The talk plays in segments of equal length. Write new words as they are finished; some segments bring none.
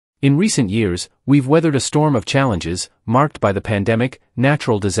In recent years, we've weathered a storm of challenges, marked by the pandemic,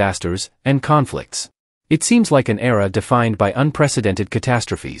 natural disasters, and conflicts. It seems like an era defined by unprecedented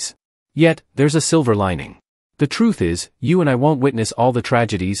catastrophes. Yet, there's a silver lining. The truth is, you and I won't witness all the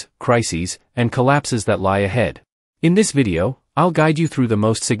tragedies, crises, and collapses that lie ahead. In this video, I'll guide you through the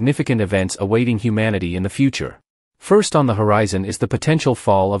most significant events awaiting humanity in the future. First on the horizon is the potential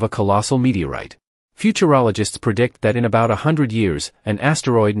fall of a colossal meteorite. Futurologists predict that in about 100 years, an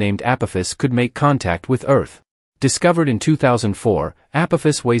asteroid named Apophis could make contact with Earth. Discovered in 2004,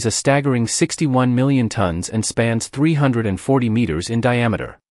 Apophis weighs a staggering 61 million tons and spans 340 meters in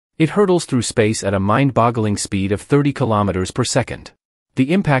diameter. It hurtles through space at a mind-boggling speed of 30 kilometers per second.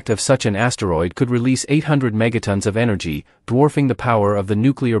 The impact of such an asteroid could release 800 megatons of energy, dwarfing the power of the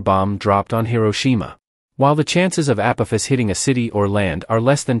nuclear bomb dropped on Hiroshima. While the chances of Apophis hitting a city or land are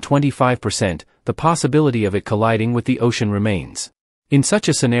less than 25%, the possibility of it colliding with the ocean remains. In such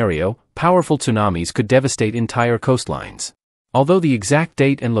a scenario, powerful tsunamis could devastate entire coastlines. Although the exact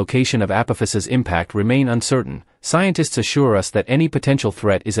date and location of Apophis's impact remain uncertain, scientists assure us that any potential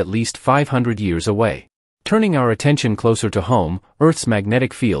threat is at least 500 years away. Turning our attention closer to home, Earth's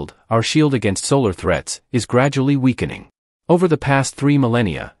magnetic field, our shield against solar threats, is gradually weakening. Over the past 3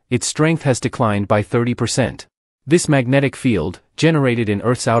 millennia, its strength has declined by 30%. This magnetic field, generated in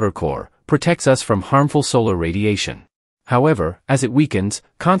Earth's outer core, protects us from harmful solar radiation. However, as it weakens,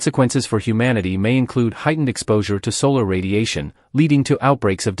 consequences for humanity may include heightened exposure to solar radiation, leading to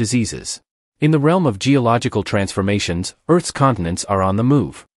outbreaks of diseases. In the realm of geological transformations, Earth's continents are on the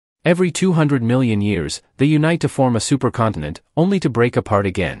move. Every 200 million years, they unite to form a supercontinent, only to break apart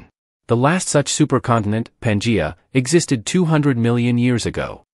again. The last such supercontinent, Pangaea, existed 200 million years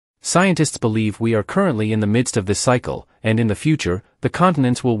ago. Scientists believe we are currently in the midst of this cycle, and in the future, the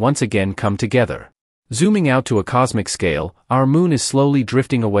continents will once again come together. Zooming out to a cosmic scale, our moon is slowly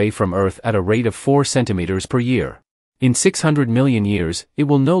drifting away from Earth at a rate of 4 centimeters per year. In 600 million years, it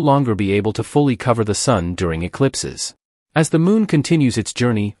will no longer be able to fully cover the sun during eclipses. As the moon continues its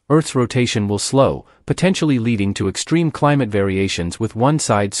journey, Earth's rotation will slow, potentially leading to extreme climate variations with one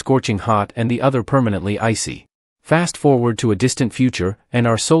side scorching hot and the other permanently icy. Fast forward to a distant future, and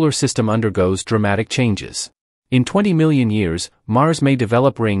our solar system undergoes dramatic changes. In 20 million years, Mars may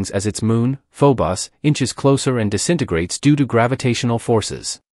develop rings as its moon, Phobos, inches closer and disintegrates due to gravitational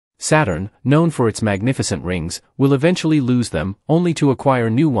forces. Saturn, known for its magnificent rings, will eventually lose them, only to acquire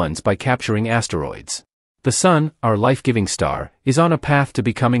new ones by capturing asteroids. The Sun, our life-giving star, is on a path to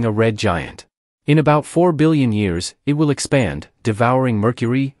becoming a red giant. In about 4 billion years, it will expand, devouring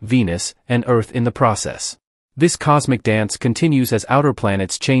Mercury, Venus, and Earth in the process. This cosmic dance continues as outer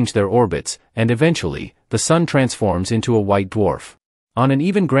planets change their orbits, and eventually, the Sun transforms into a white dwarf. On an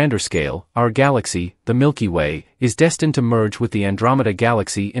even grander scale, our galaxy, the Milky Way, is destined to merge with the Andromeda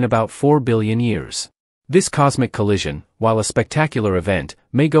Galaxy in about 4 billion years. This cosmic collision, while a spectacular event,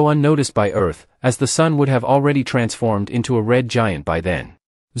 may go unnoticed by Earth, as the Sun would have already transformed into a red giant by then.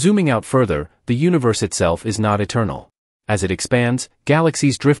 Zooming out further, the universe itself is not eternal. As it expands,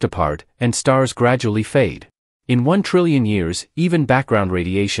 galaxies drift apart, and stars gradually fade. In 1 trillion years, even background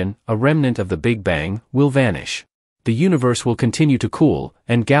radiation, a remnant of the Big Bang, will vanish. The universe will continue to cool,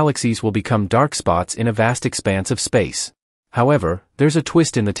 and galaxies will become dark spots in a vast expanse of space. However, there's a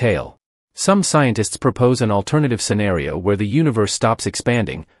twist in the tale. Some scientists propose an alternative scenario where the universe stops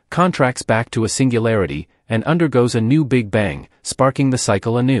expanding, contracts back to a singularity, and undergoes a new Big Bang, sparking the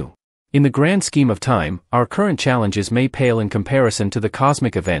cycle anew. In the grand scheme of time, our current challenges may pale in comparison to the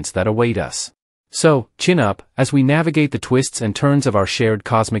cosmic events that await us. So, chin up, as we navigate the twists and turns of our shared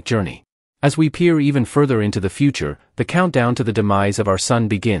cosmic journey. As we peer even further into the future, the countdown to the demise of our Sun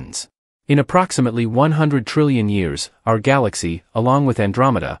begins. In approximately 100 trillion years, our galaxy, along with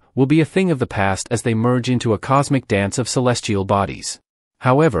Andromeda, will be a thing of the past as they merge into a cosmic dance of celestial bodies.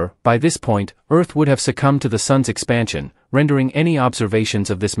 However, by this point, Earth would have succumbed to the Sun's expansion, rendering any observations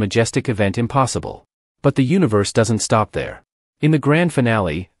of this majestic event impossible. But the universe doesn't stop there. In the grand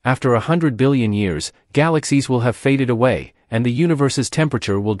finale, after 100 billion years, galaxies will have faded away, and the universe's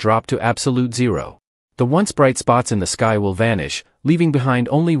temperature will drop to absolute zero. The once bright spots in the sky will vanish, leaving behind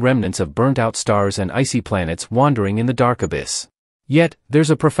only remnants of burnt-out stars and icy planets wandering in the dark abyss. Yet,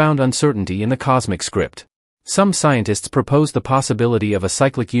 there's a profound uncertainty in the cosmic script. Some scientists propose the possibility of a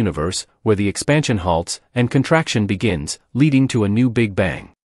cyclic universe, where the expansion halts and contraction begins, leading to a new Big Bang.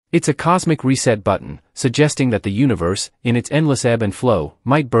 It's a cosmic reset button, suggesting that the universe, in its endless ebb and flow,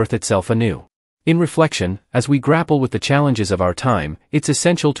 might birth itself anew. In reflection, as we grapple with the challenges of our time, it's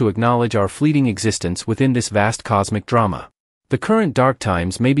essential to acknowledge our fleeting existence within this vast cosmic drama. The current dark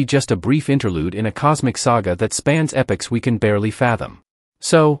times may be just a brief interlude in a cosmic saga that spans epochs we can barely fathom.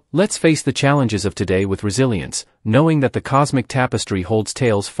 So, let's face the challenges of today with resilience, knowing that the cosmic tapestry holds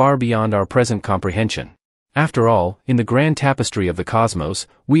tales far beyond our present comprehension. After all, in the grand tapestry of the cosmos,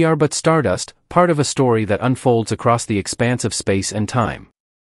 we are but stardust, part of a story that unfolds across the expanse of space and time.